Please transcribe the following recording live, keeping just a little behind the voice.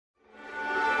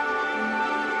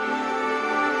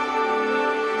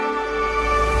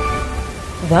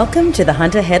Welcome to the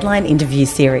Hunter Headline Interview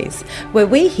Series, where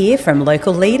we hear from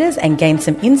local leaders and gain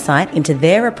some insight into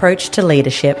their approach to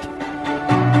leadership.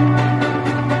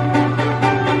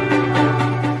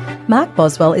 Mark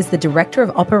Boswell is the Director of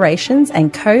Operations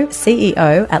and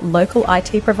Co-CEO at local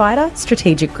IT provider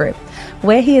Strategic Group,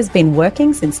 where he has been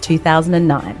working since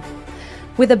 2009.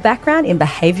 With a background in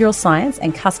behavioural science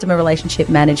and customer relationship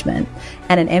management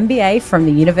and an MBA from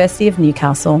the University of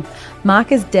Newcastle,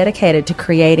 Mark is dedicated to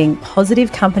creating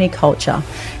positive company culture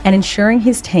and ensuring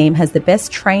his team has the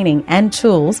best training and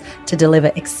tools to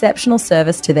deliver exceptional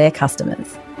service to their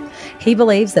customers. He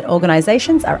believes that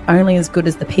organisations are only as good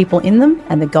as the people in them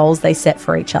and the goals they set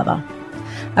for each other.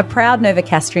 A proud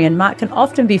Novocastrian, Mark can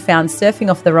often be found surfing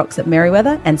off the rocks at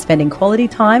Merewether and spending quality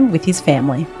time with his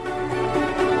family.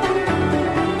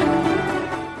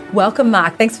 Welcome,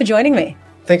 Mark. Thanks for joining me.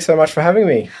 Thanks so much for having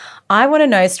me. I want to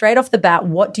know straight off the bat,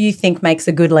 what do you think makes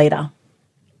a good leader?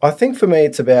 I think for me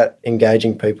it's about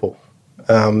engaging people.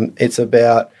 It's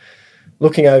about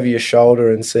looking over your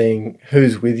shoulder and seeing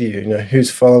who's with you, who's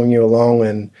following you along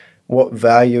and what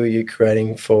value are you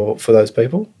creating for those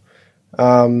people.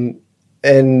 So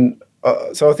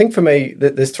I think for me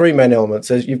there's three main elements.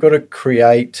 You've got to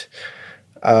create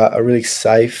a really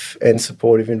safe and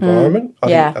supportive environment.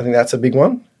 I think that's a big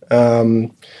one.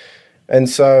 And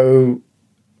so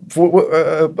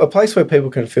a place where people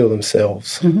can feel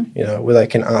themselves, where they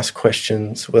can ask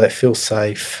questions, where they feel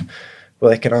safe,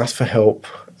 where they can ask for help,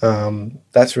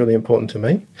 that's really important to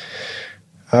me.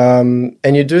 And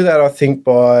you do that, I think,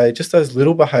 by just those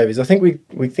little behaviours. I think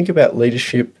we think about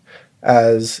leadership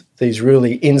as these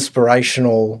really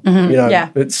inspirational,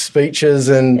 speeches.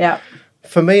 And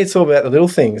for me, it's all about the little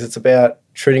things. It's about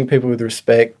treating people with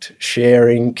respect,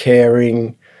 sharing,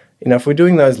 caring. If we're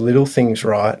doing those little things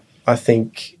right, I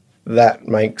think that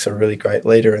makes a really great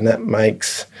leader, and that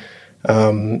makes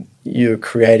you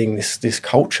creating this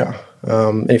culture.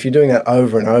 And if you're doing that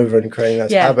over and over and creating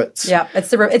those habits. Yeah, it's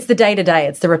the day-to-day.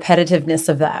 It's the repetitiveness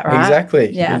of that, right?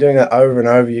 Exactly. Yeah. You're doing that over and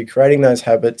over. You're creating those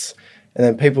habits, and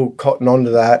then people cotton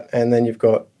onto that, and then you've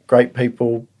got great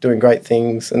people doing great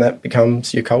things, and that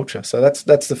becomes your culture. So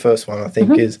that's the first one, I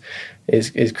think,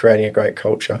 is creating a great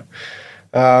culture.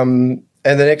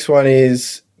 And the next one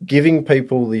is giving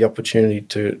people the opportunity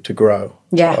to grow.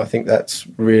 Yeah. So I think that's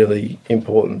really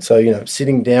important. So,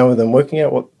 sitting down with them, working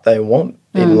out what they want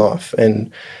in life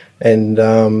and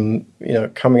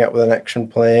coming up with an action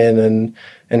plan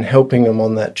and helping them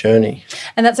on that journey.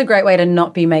 And that's a great way to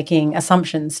not be making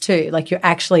assumptions too. Like, you're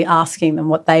actually asking them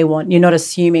what they want. You're not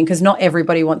assuming, because not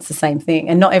everybody wants the same thing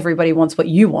and not everybody wants what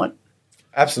you want.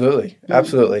 Absolutely.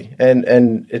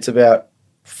 And it's about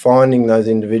finding those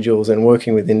individuals and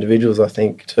working with individuals, I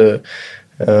think, to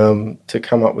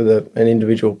come up with an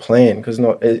individual plan, because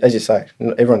not, as you say,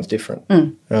 everyone's different.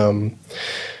 And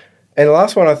the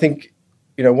last one, I think,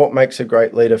 what makes a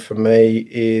great leader for me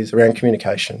is around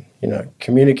communication.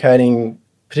 Communicating,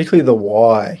 particularly the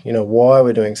why. Why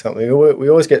we're doing something. We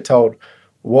always get told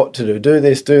what to do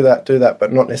this, do that,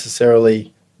 but not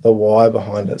necessarily the why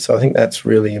behind it. So I think that's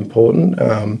really important,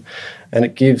 and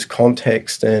it gives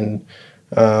context and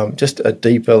just a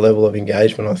deeper level of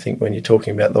engagement, I think, when you're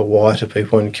talking about the why to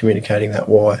people and communicating that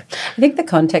why. I think the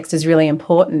context is really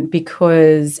important,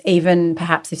 because even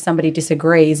perhaps if somebody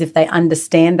disagrees, if they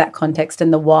understand that context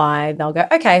and the why, they'll go,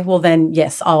 okay, well then,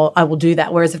 yes, I will do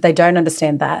that. Whereas if they don't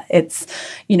understand that, it's,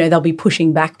 they'll be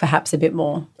pushing back perhaps a bit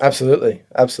more. Absolutely.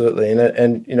 And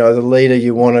as a leader,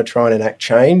 you want to try and enact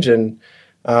change, and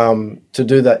to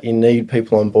do that, you need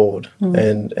people on board,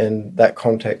 and that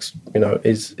context,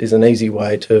 is an easy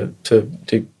way to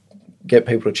get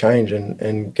people to change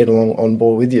and get along on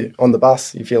board with you on the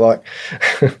bus, if you like.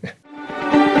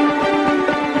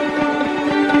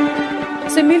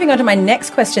 So moving on to my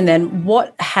next question then,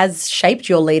 what has shaped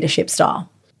your leadership style?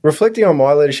 Reflecting on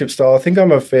my leadership style, I think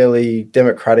I'm a fairly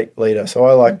democratic leader, so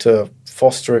I like to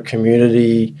foster a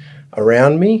community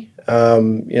around me.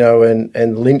 And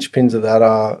linchpins of that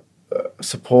are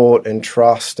support and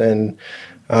trust, and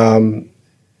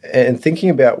thinking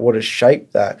about what has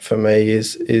shaped that for me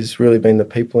is really been the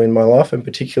people in my life, and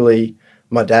particularly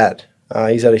my dad.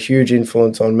 He's had a huge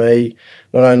influence on me,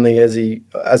 not only as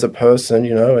a person,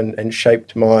 and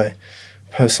shaped my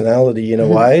personality in a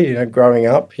way, growing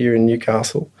up here in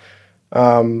Newcastle.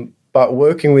 But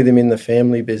working with him in the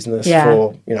family business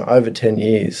for, over 10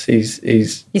 years, he's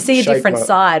you see a different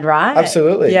side, right?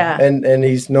 Absolutely. Yeah. And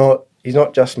he's not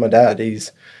just my dad,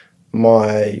 he's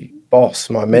my boss,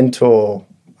 my mentor,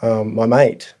 my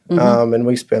mate. And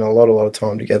we spent a lot of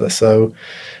time together. So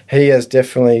he has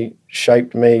definitely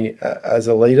shaped me as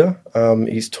a leader.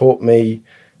 He's taught me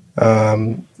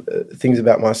things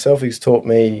about myself. He's taught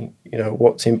me,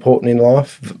 what's important in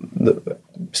life,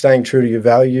 staying true to your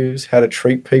values, how to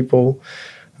treat people,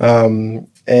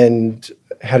 and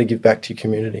how to give back to your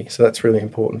community. So that's really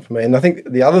important for me. And I think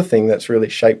the other thing that's really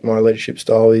shaped my leadership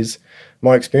style is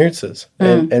my experiences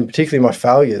and particularly my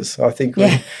failures. I think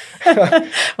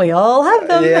we all have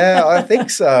them. Yeah, I think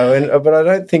so. But I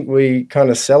don't think we kind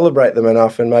of celebrate them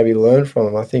enough and maybe learn from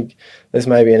them. I think there's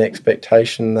maybe an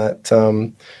expectation that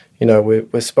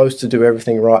we're supposed to do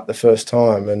everything right the first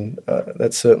time, and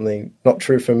that's certainly not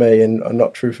true for me and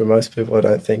not true for most people, I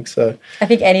don't think. So I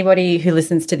think anybody who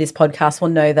listens to this podcast will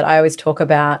know that I always talk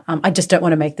about I just don't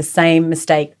want to make the same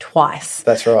mistake twice.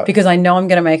 That's right. Because I know I'm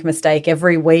going to make a mistake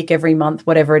every week, every month,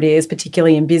 whatever it is,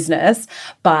 particularly in business,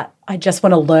 but I just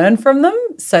want to learn from them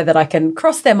so that I can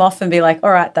cross them off and be like,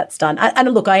 all right, that's done.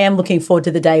 And look, I am looking forward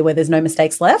to the day where there's no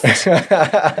mistakes left.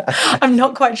 I'm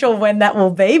not quite sure when that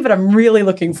will be, but I'm really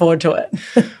looking forward to it.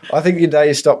 I think the day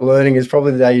you stop learning is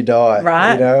probably the day you die.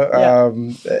 Right.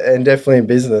 And definitely in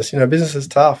business. Business is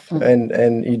tough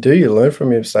and you learn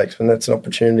from your mistakes, and that's an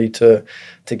opportunity to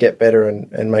get better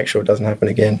and make sure it doesn't happen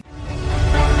again.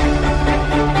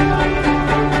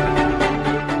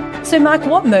 So, Mark,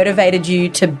 what motivated you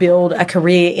to build a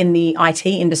career in the IT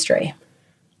industry?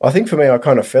 I think for me, I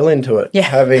kind of fell into it. Yeah,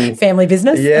 having family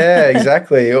business. Yeah,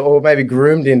 exactly. Or maybe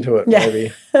groomed into it,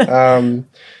 maybe. But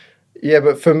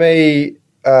for me,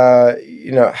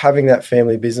 having that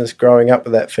family business, growing up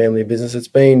with that family business, it's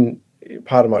been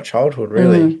part of my childhood,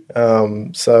 really.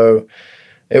 So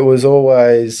it was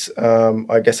always,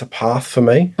 I guess, a path for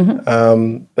me.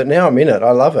 But now I'm in it.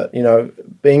 I love it.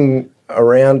 Being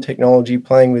around technology,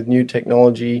 playing with new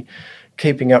technology,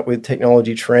 keeping up with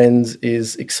technology trends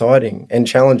is exciting and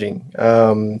challenging.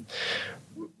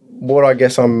 What I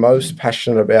guess I'm most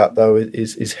passionate about, though,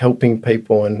 is helping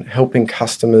people and helping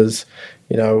customers.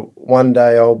 One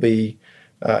day I'll be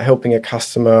helping a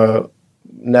customer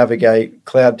navigate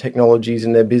cloud technologies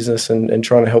in their business and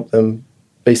trying to help them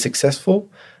be successful.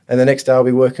 And the next day I'll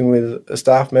be working with a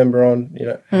staff member on,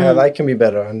 how they can be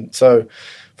better. And so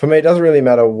for me, it doesn't really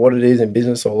matter what it is in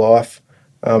business or life.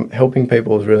 Helping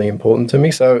people is really important to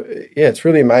me. So, it's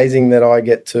really amazing that I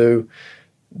get to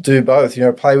do both,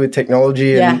 play with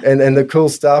technology and the cool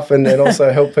stuff and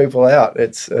also help people out.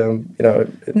 It's,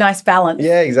 nice balance.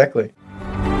 Yeah, exactly.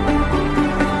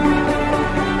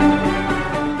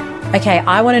 Okay,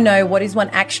 I want to know, what is one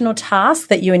action or task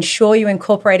that you ensure you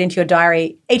incorporate into your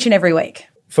diary each and every week?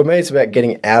 For me, it's about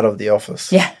getting out of the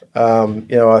office. Yeah.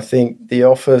 I think the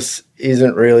office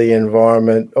isn't really an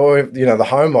environment, or the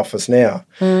home office now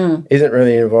isn't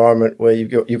really an environment where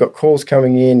you've got calls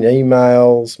coming in,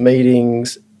 emails,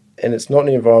 meetings, and it's not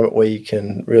an environment where you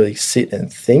can really sit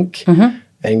and think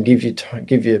and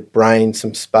give your brain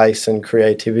some space and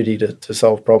creativity to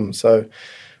solve problems. So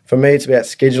for me, it's about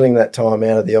scheduling that time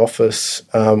out of the office,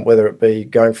 whether it be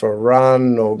going for a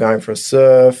run or going for a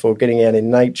surf or getting out in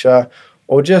nature,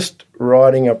 or just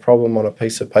writing a problem on a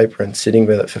piece of paper and sitting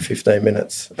with it for 15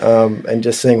 minutes and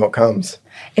just seeing what comes.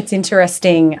 It's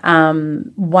interesting.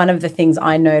 One of the things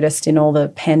I noticed in all the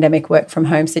pandemic work from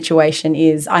home situation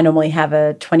is I normally have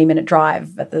a 20-minute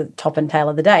drive at the top and tail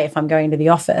of the day if I'm going to the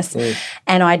office.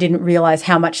 And I didn't realise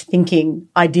how much thinking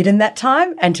I did in that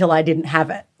time until I didn't have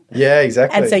it. Yeah,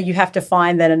 exactly. And so you have to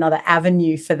find then another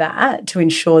avenue for that to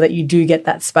ensure that you do get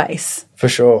that space. For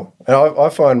sure. And I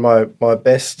find my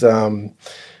best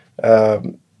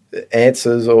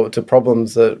answers or to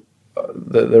problems that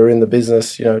are in the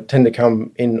business, tend to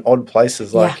come in odd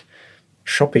places like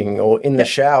shopping or in the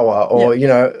shower or,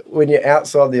 when you're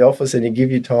outside the office and you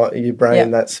give your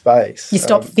brain that space. You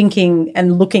stop thinking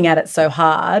and looking at it so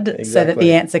hard so that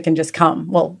the answer can just come.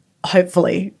 Well,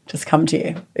 hopefully just come to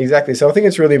you. Exactly. So I think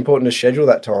it's really important to schedule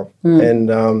that time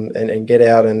and get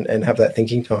out and have that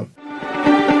thinking time.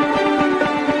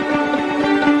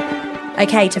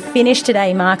 Okay, to finish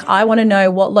today, Mark, I want to know,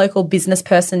 what local business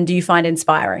person do you find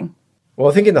inspiring?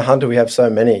 Well, I think in the Hunter we have so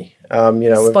many.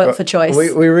 Spoilt for choice.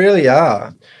 We really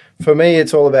are. For me,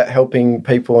 it's all about helping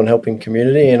people and helping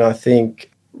community, and I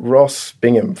think Ross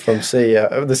Bingham the CEO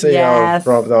of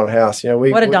Brian McDonald House.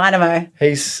 What a dynamo!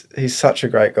 He's such a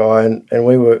great guy, and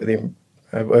we work with him.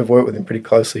 I've worked with him pretty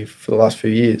closely for the last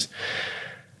few years,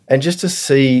 and just to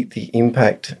see the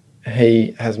impact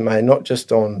he has made, not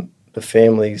just on the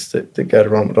families that go to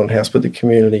Ronald McDonald House, but the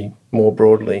community more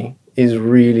broadly, is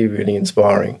really, really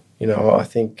inspiring. I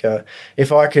think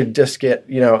if I could just get, a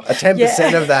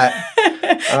 10% of that,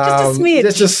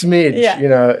 just a smidge,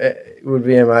 it would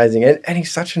be amazing. And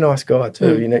he's such a nice guy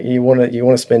too. You want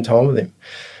to spend time with him.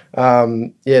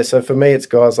 So for me, it's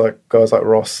guys like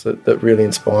Ross that really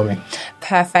inspire me.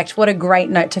 Perfect. What a great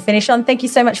note to finish on. Thank you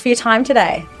so much for your time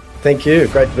today. Thank you.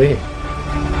 Great to be here.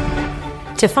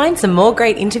 To find some more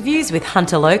great interviews with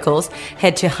Hunter locals,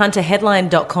 head to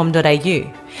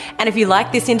hunterheadline.com.au. And if you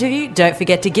like this interview, don't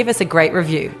forget to give us a great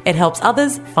review. It helps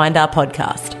others find our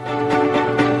podcast.